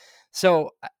live.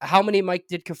 So, how many Mike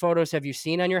Ditka photos have you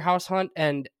seen on your house hunt,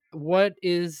 and what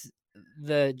is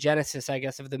the genesis, I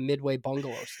guess, of the Midway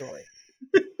bungalow story?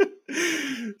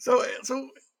 So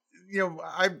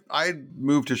I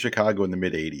moved to Chicago in the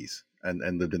mid '80s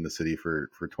and lived in the city for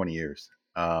 20 years.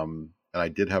 And I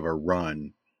did have a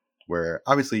run where,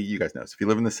 obviously, you guys know, so if you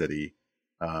live in the city,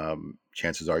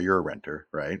 chances are you're a renter,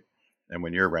 right? And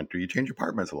when you're a renter, you change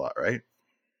apartments a lot, right?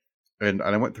 And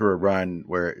I went through a run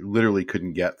where I literally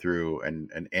couldn't get through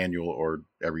an annual or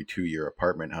every 2-year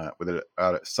apartment hunt without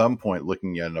at some point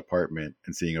looking at an apartment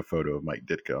and seeing a photo of Mike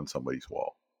Ditka on somebody's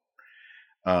wall.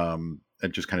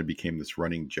 It just kind of became this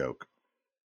running joke.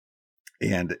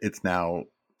 And it's now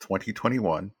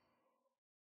 2021.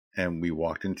 And we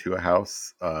walked into a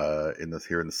house here in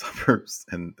the suburbs,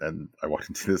 and I walked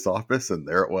into this office, and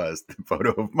there it was, the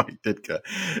photo of Mike Ditka.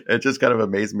 It just kind of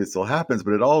amazed me it still happens,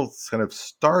 but it all kind of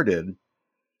started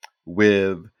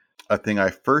with a thing I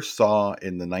first saw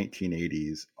in the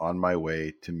 1980s on my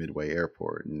way to Midway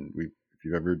Airport. And if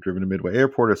you've ever driven to Midway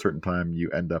Airport at a certain time, you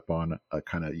end up on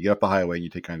you get up the highway and you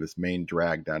take kind of this main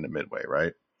drag down to Midway,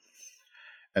 right?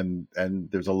 And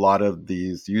there's a lot of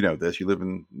these, you live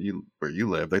where you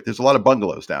live, like there's a lot of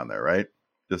bungalows down there, right?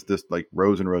 Just like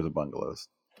rows and rows of bungalows.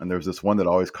 And there's this one that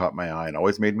always caught my eye and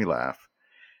always made me laugh.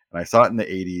 And I saw it in the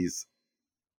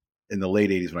late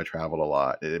 80s when I traveled a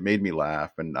lot. It made me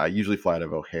laugh. And I usually fly out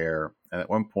of O'Hare. And at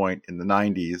one point in the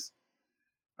 90s,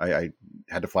 I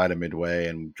had to fly to Midway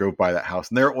and drove by that house.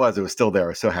 And there it was still there. I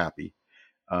was so happy.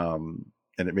 And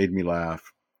it made me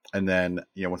laugh. And then,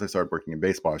 once I started working in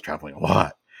baseball, I was traveling a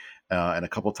lot. And a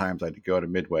couple times I had to go to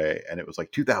Midway, and it was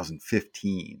like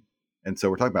 2015. And so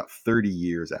we're talking about 30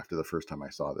 years after the first time I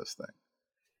saw this thing.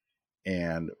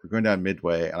 And we're going down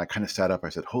Midway, and I kind of sat up. I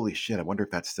said, holy shit, I wonder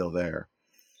if that's still there.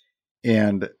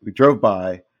 And we drove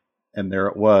by, and there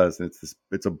it was. And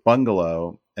it's a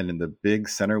bungalow, and in the big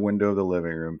center window of the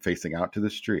living room facing out to the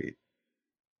street.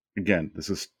 Again,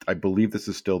 I believe this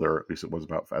is still there, or at least it was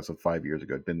about as of 5 years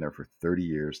ago. It'd been there for 30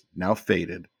 years, now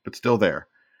faded, but still there,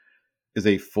 is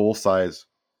a full-size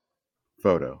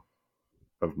photo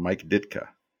of Mike Ditka.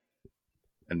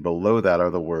 And below that are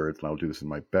the words, and I'll do this in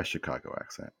my best Chicago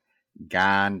accent,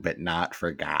 gone but not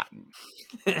forgotten.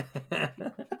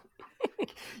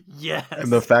 Yes.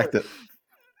 And the fact that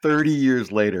 30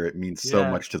 years later, it means so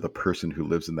much to the person who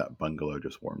lives in that bungalow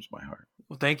just warms my heart.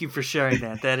 Well, thank you for sharing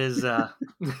that. That is,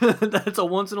 that's a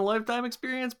once in a lifetime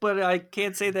experience, but I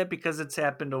can't say that because it's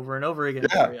happened over and over again.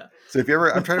 Yeah. For you. So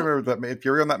I'm trying to remember that if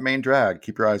you're on that main drag,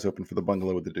 keep your eyes open for the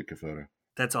bungalow with the Ditka photo.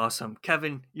 That's awesome.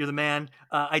 Kevin, you're the man.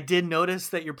 I did notice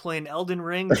that you're playing Elden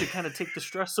Ring to kind of take the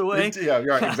stress away. Yeah, you're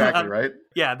right. Exactly, right?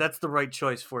 Yeah, that's the right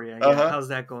choice for you. Yeah. How's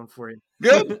that going for you?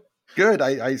 Good. Good. Good.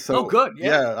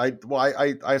 Yeah.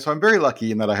 So I'm very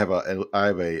lucky in that I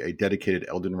have a dedicated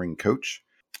Elden Ring coach.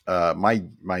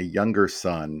 My younger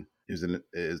son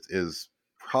is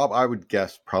I would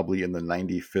guess probably in the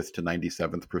 95th to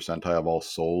 97th percentile of all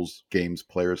Souls games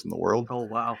players in the world. Oh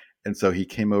wow. And so he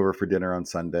came over for dinner on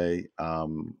Sunday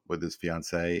with his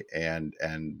fiance, and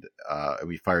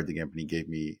we fired the game, and he gave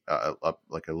me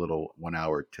like a little 1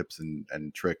 hour tips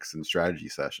and tricks and strategy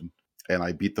session. And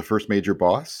I beat the first major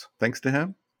boss thanks to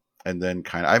him. And then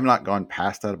I've not gone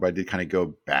past that, but I did kind of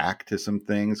go back to some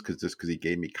things because he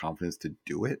gave me confidence to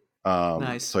do it.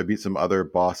 Nice. So I beat some other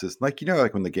bosses, like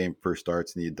when the game first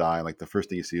starts and you die, and like the first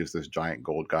thing you see is this giant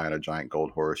gold guy on a giant gold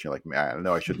horse. You're like, man, I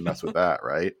know I shouldn't mess with that,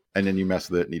 right? And then you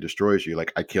mess with it and he destroys you.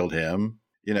 Like, I killed him,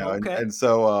 Okay. and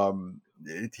so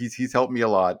he's helped me a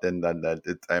lot, and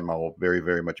I'm all very,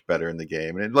 very much better in the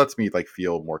game, and it lets me like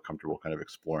feel more comfortable kind of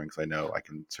exploring because I know I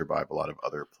can survive a lot of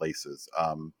other places.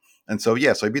 And so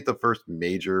so I beat the first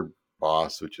major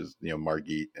boss, which is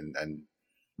Margit, and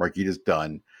Margit is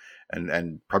done.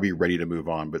 And probably ready to move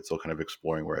on, but still kind of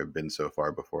exploring where I've been so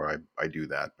far before I do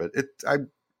that. But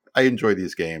I enjoy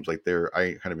these games. Like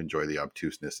I kind of enjoy the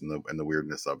obtuseness and the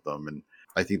weirdness of them. And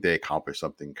I think they accomplish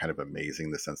something kind of amazing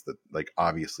in the sense that, like,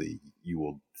 obviously you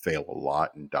will fail a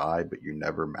lot and die, but you're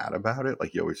never mad about it.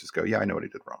 Like, you always just go, yeah, I know what I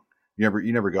did wrong.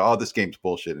 You never go, oh, this game's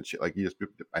bullshit and shit. Like you just,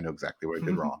 I know exactly what I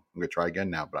did wrong. I'm gonna try again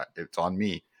now, but it's on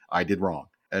me. I did wrong,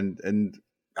 and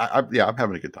I'm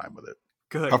having a good time with it.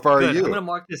 Good. How far good. are you? I'm gonna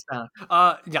mark this down.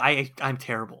 Yeah, I'm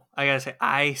terrible. I gotta say,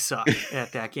 I suck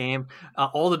at that game.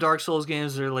 All the Dark Souls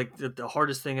games are like the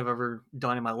hardest thing I've ever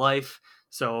done in my life.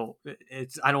 So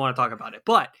I don't want to talk about it.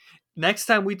 But next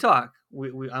time we talk,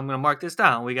 I'm gonna mark this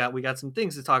down. We got some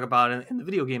things to talk about in the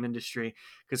video game industry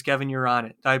because Kevin, you're on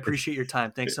it. I appreciate your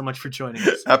time. Thanks so much for joining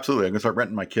us. Absolutely, I'm gonna start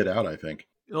renting my kid out, I think.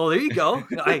 Oh, there you go.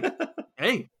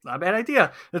 Hey, not a bad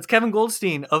idea. That's Kevin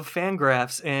Goldstein of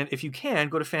FanGraphs. And if you can,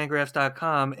 go to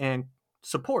fangraphs.com and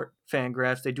support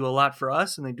FanGraphs. They do a lot for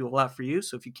us and they do a lot for you.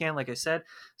 So if you can, like I said,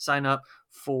 sign up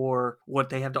for what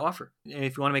they have to offer. And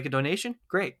if you want to make a donation,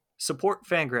 great. Support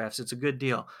FanGraphs. It's a good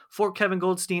deal. For Kevin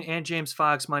Goldstein and James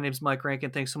Fox, my name's Mike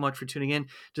Rankin. Thanks so much for tuning in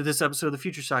to this episode of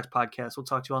the FutureSox Podcast. We'll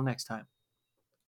talk to you all next time.